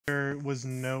there was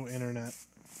no internet.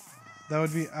 That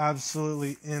would be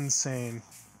absolutely insane.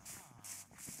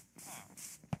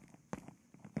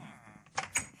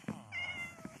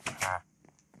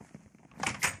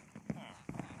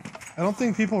 I don't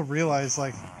think people realize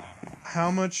like how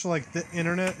much like the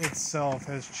internet itself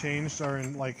has changed our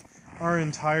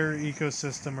entire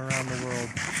ecosystem around the world.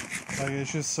 Like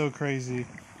it's just so crazy.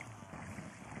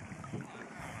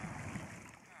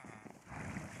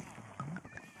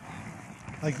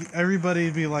 Like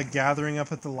everybody'd be like gathering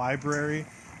up at the library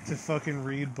to fucking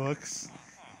read books.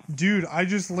 Dude, I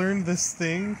just learned this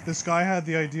thing. This guy had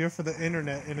the idea for the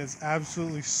internet and it's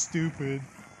absolutely stupid.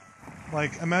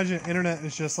 Like, imagine internet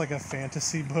is just like a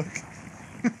fantasy book.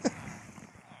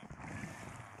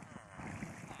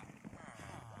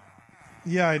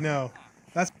 Yeah, I know.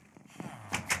 That's...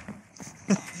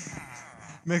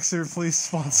 Mixer, please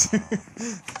sponsor.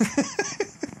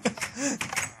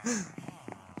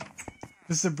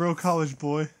 Just a bro college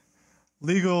boy.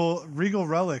 Regal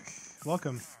Relic.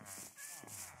 Welcome.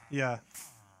 Yeah.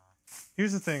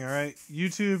 Here's the thing, alright?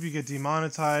 YouTube, you get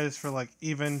demonetized for, like,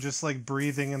 even just, like,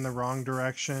 breathing in the wrong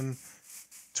direction.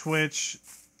 Twitch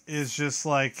is just,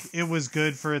 like, it was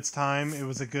good for its time. It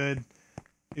was a good,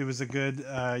 you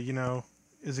know,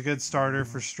 it was a good starter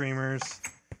for streamers.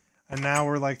 And now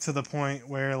we're, like, to the point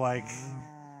where, like,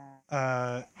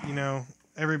 you know,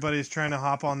 everybody's trying to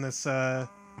hop on this,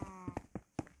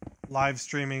 live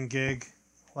streaming gig.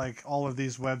 Like, all of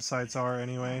these websites are,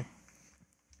 anyway.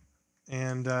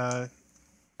 And,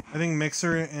 I think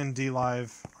Mixer and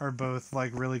DLive are both,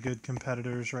 like, really good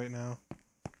competitors right now.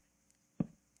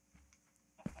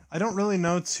 I don't really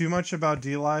know too much about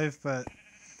DLive, but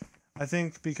I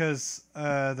think because,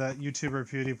 that YouTuber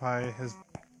PewDiePie has...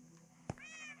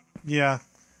 Yeah.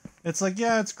 It's like,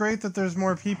 yeah, it's great that there's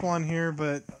more people on here,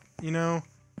 but, you know,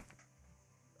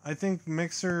 I think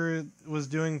Mixer was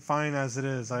doing fine as it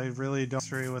is. I really don't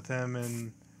agree with him,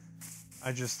 and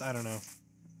I don't know.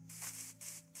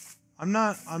 I'm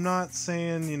not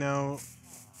saying, you know,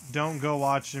 don't go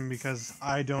watch him because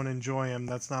I don't enjoy him.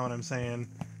 That's not what I'm saying.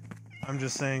 I'm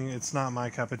just saying it's not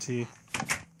my cup of tea.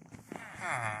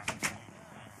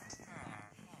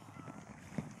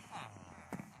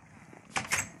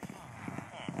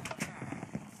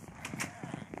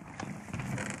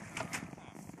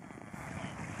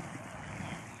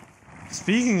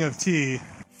 Speaking of tea,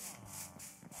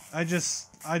 I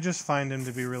just find him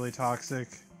to be really toxic.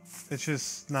 It's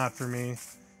just not for me.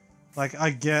 Like, I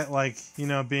get, like, you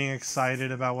know, being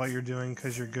excited about what you're doing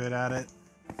because you're good at it.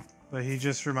 But he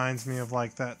just reminds me of,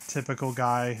 like, that typical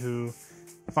guy who,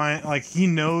 like, he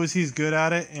knows he's good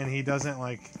at it and he doesn't,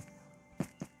 like,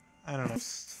 I don't know.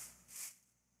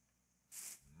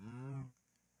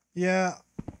 Yeah.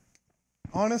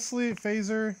 Honestly,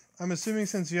 Phaser, I'm assuming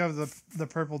since you have the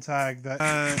purple tag that,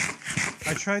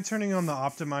 I tried turning on the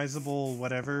optimizable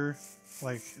whatever,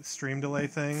 like, stream delay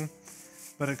thing,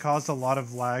 but it caused a lot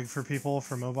of lag for people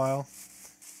for mobile.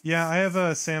 Yeah, I have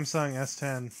a Samsung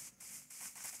S10.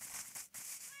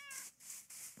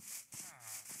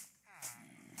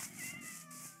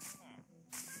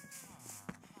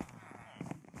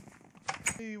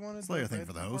 Slayer, thank you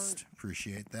for the host.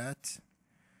 Appreciate that.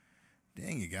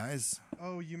 Dang, you guys.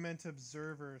 Oh, you meant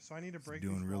observer, so I need to break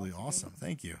doing really awesome. Again?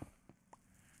 Thank you.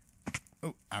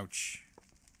 Oh, ouch.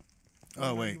 Oh, oh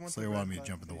no, wait, Slayer wanted me to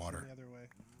jump in the water.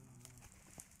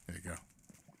 There you go.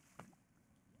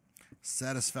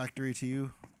 Satisfactory to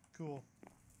you? Cool.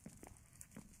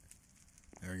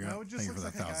 There we go. No, Thank you for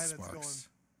that like 1,000 sparks.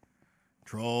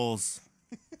 Trolls.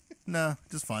 No,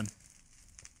 just fun.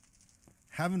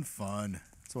 Having fun.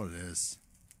 That's what it is.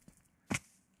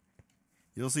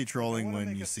 You'll see trolling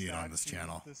when you see it on this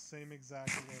channel. The same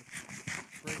exact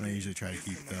I usually try to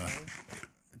keep the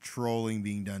trolling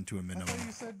being done to a minimum. I thought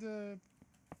you said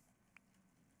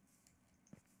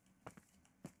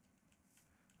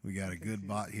we got a good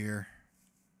bot here.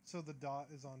 So the dot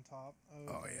is on top.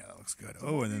 Oh, okay. Yeah, that looks good. So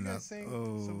oh, and then that.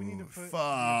 Oh, so we need to put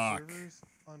fuck! Servers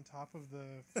on top of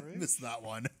the fridge. Missed that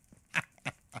one.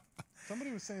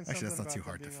 Somebody was saying actually something that's not about too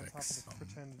hard being to on fix. top of the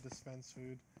pretend dispense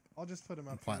food. I'll just put them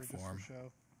up platform. Here just for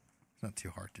show. It's not too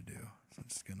hard to do. So I'm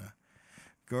just gonna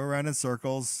go around in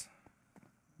circles.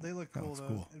 They look cool though.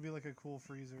 Cool. It'd be like a cool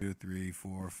freezer. 2, 3,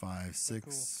 4, 5,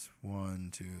 6. Cool. 1,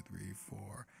 2, 3,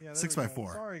 4. Yeah, 6 by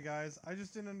 4. Sorry guys, I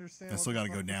just didn't understand. I still got to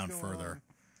go down further.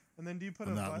 And then do you put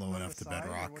I'm a not low enough to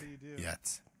bedrock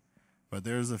yet. But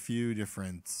there's a few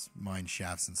different mine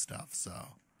shafts and stuff, so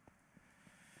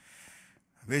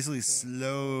basically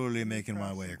slowly making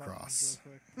my way across.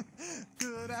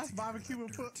 Good ass barbecue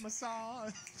and put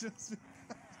massage. Just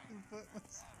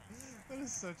that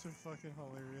is such a fucking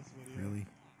hilarious video. Really?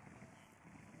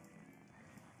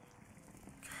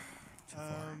 Too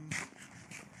far.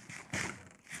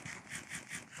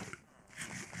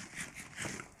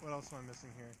 What else am I missing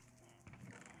here?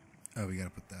 Oh, we gotta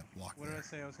put that block What did I there.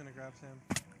 say I was gonna grab,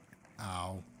 Sam?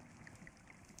 Ow.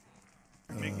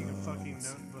 Making a fucking let's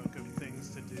see. notebook of things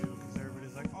to do because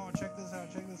everybody's like, oh, check this out,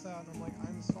 and I'm like,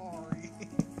 I'm sorry.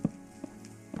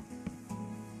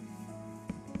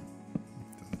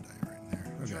 Throw the die right in there.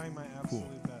 I'm Okay. trying my Cool.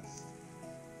 absolute best.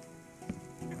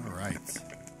 All right.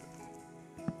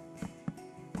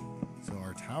 So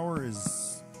our tower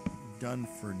is done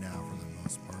for now, for the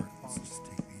most part. Let's just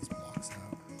take these blocks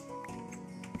out.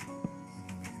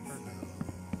 And then we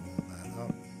can fill that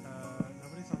up.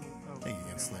 Nobody's on the. Oh, Thank you again,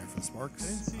 never Slayer, mind. for the sparks. I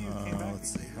didn't see you came back Let's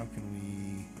see. again. How can we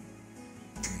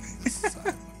make this side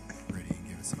look pretty and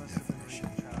give it some Must have been definition?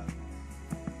 reading chat.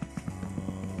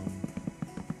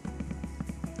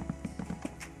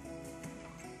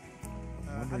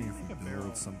 I'm How do wondering you if make we a barrel?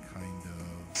 build some kind of.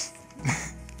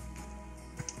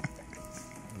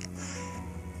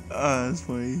 That's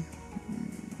funny.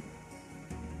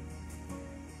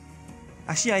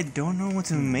 Actually, I don't know what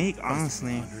to make,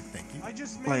 honestly. 100, thank you. I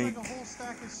just made like a Like- whole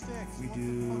stack of sticks. We What the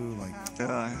do, fuck like, just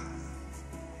happened?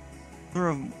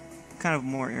 Sort of, kind of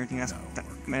more everything that's No, that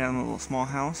work. made out of a little small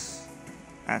house.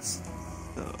 That's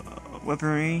the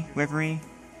weaponry,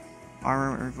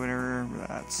 armor, or whatever.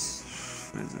 That's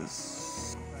what is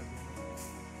this?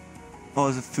 Oh,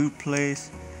 it's a food place.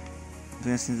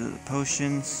 Advancing to the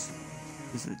potions.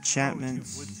 There's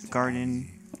enchantments, garden,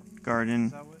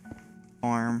 Is that what?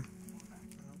 farm.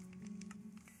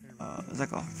 There's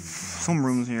like some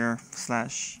rooms here.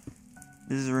 Slash.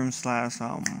 This is a room slash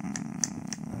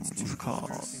what's it called?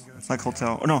 It's like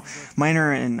hotel. Oh no,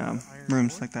 minor and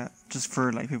rooms like that, just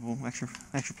for like people extra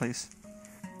place.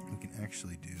 We can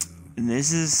actually do. And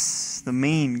this is the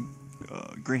main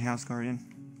greenhouse garden.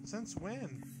 Since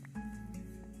when?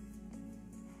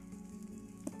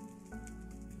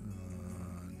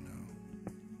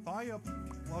 No. Thayup,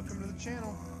 welcome to the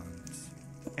channel.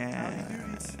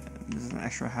 And this is an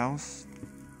extra house.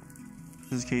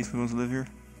 This is in case we want to live here.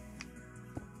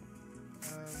 I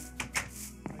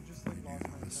just like lost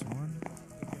my This phone. one.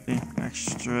 The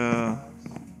extra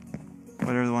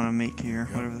whatever they want to make here,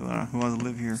 whatever they want, who wants to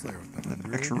live here. Slayer with The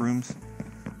 100. extra rooms.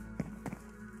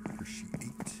 For sheet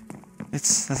 8.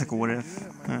 That's like a what if.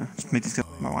 Just make this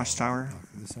my watchtower. Knock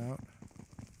this out.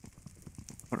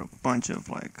 Put a bunch of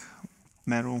like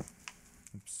metal,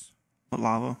 Oops.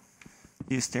 lava.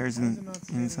 These stairs Why is it not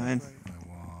standing inside upright? I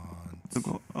want. to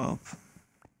go up.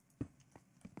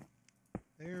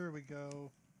 There we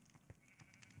go.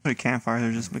 Put a campfire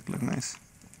there, just make it look nice.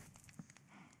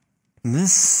 And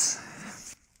this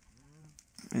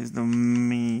is the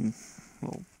main,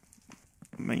 well,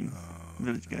 main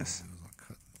village, what I'll guess. do is I'll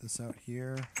cut this out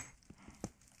here.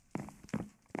 Cut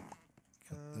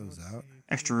those Let's out. see.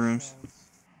 Extra Food rooms. shelves.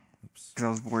 Oops. Because I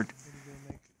was bored. What are you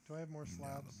gonna make? Do I have more Down the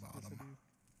slabs? Yes, I bottom.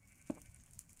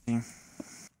 do.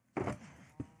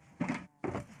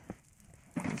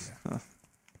 Stuff.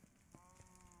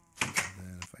 And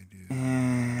then if I do.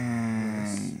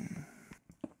 And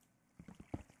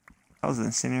that was an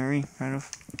incendiary, kind of.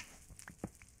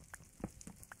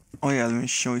 Oh yeah, let me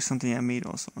show you something I made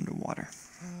also underwater.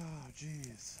 Oh,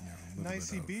 jeez. Yeah, a little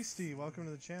Nicey bit of, Beastie, welcome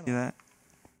to the channel. See that?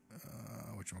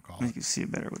 whatchamacallit. You can see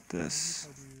it better with this.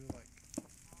 I do, like...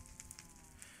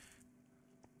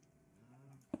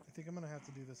 I think I'm gonna have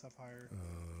to do this up higher. Way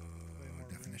more room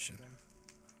for Definition. them.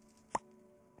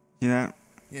 See that?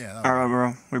 Yeah, that Alright,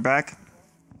 bro. We're back.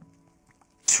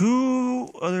 2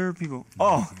 other people.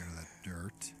 Oh! Get rid of that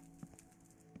dirt.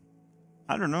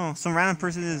 I don't know. Some random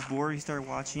person is bored. He started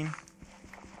watching.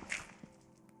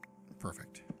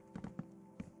 Perfect.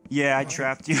 Yeah, I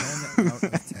trapped you. 10 out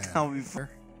of 10. That'll be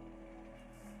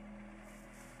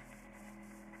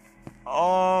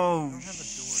Oh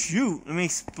shoot! Let me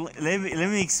explain. Let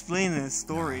me explain this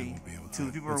story to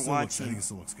the people who are I think watching. it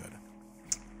still looks good.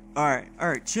 All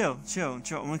right. Chill. I'm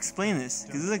gonna explain this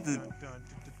because it's like the. Dun, dun, dun,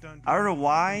 dun, I don't know dun.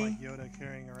 why. Like Yoda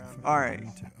carrying around. All right.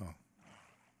 Oh,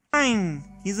 Fine.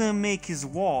 He's gonna make his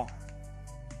wall.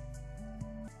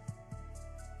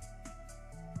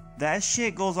 That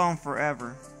shit goes on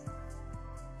forever.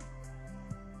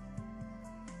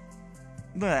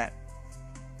 Look at that.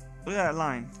 Look at that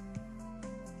line.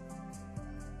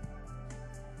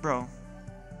 Bro.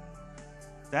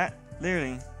 That,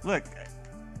 literally, look.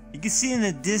 You can see in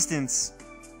the distance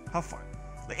how far.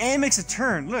 Like, and it makes a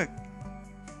turn, look.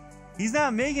 He's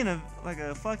not making a, like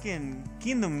a fucking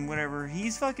kingdom, whatever.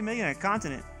 He's fucking making a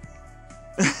continent.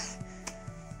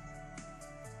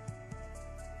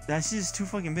 That's just too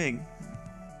fucking big.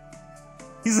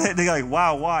 He's like, they're like,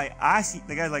 wow, why? I see.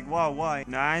 The guy's like, wow, why?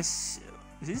 Nice.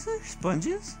 Is these like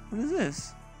sponges? What is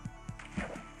this?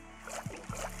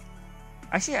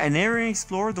 Actually, I never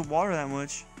explored the water that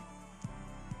much.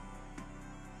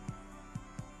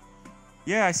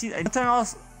 Yeah, I see. Anytime I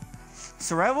was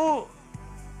survival.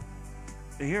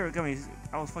 Here it got me.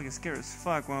 I was fucking scared as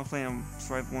fuck when I was playing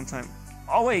survival one time.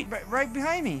 Oh wait, right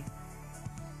behind me.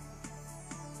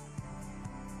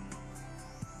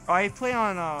 Oh, I play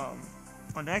on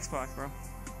the Xbox, bro.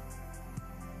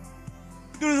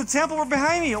 Dude, there's a temple right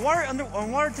behind me. A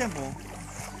water temple.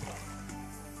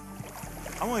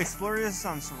 I'm gonna explore this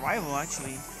on survival,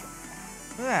 actually.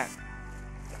 Look at that.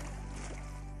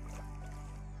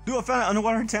 Dude, I found an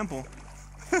underwater temple.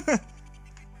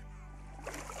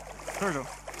 Sergio.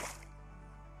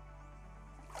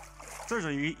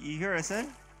 Sergio, you hear what I said?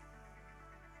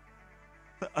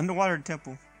 The underwater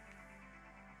temple.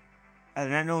 I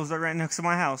did not know it was right next to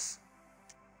my house.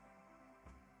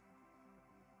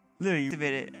 Literally, you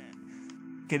activate it.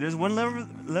 Okay, there's one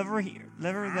lever here,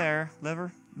 lever there,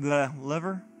 lever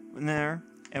in there,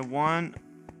 and one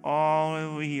all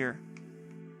over here.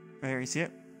 Right here, you see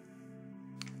it?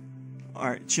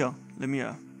 Alright, chill. Let me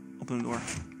open the door.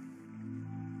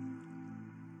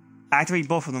 Activate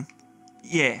both of them.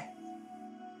 Yeah.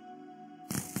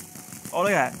 Oh,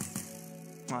 look at that.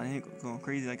 Oh, I ain't going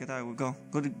crazy like I thought it would go.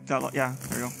 Go to that. Yeah,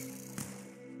 there we go.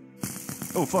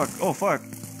 Oh, fuck. Oh, fuck.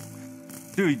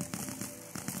 Dude.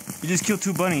 You just killed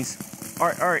 2 bunnies.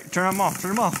 Alright. Turn them off.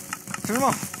 Turn them off. Turn them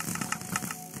off.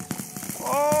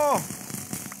 Oh!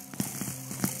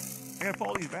 I gotta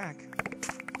pull these back.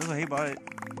 That's what I hate about it.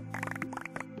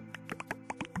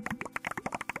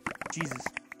 Jesus.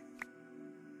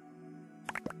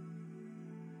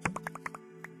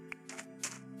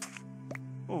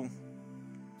 Oh.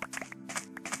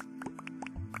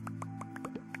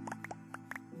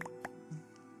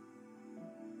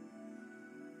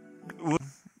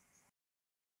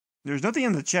 There's nothing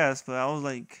in the chest, but I was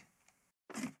like,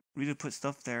 we need to put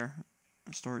stuff there.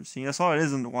 Storage. See, that's all it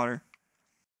is in the water.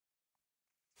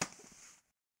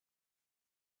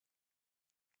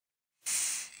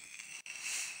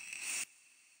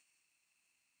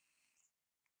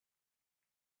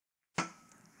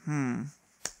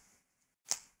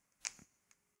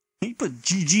 He put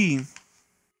GG.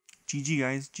 GG,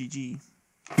 guys. GG.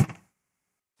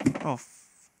 Oh.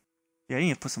 Yeah, I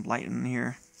need to put some light in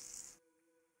here.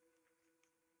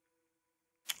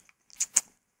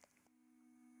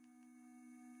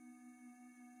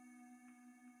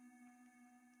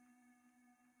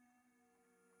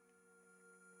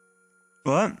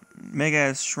 What? Make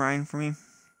a shrine for me.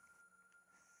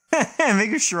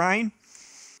 Make a shrine?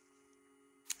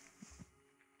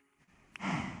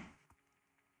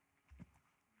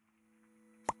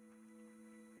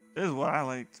 This is what I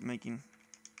liked making.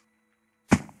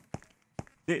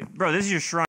 Bro, this is your shrine.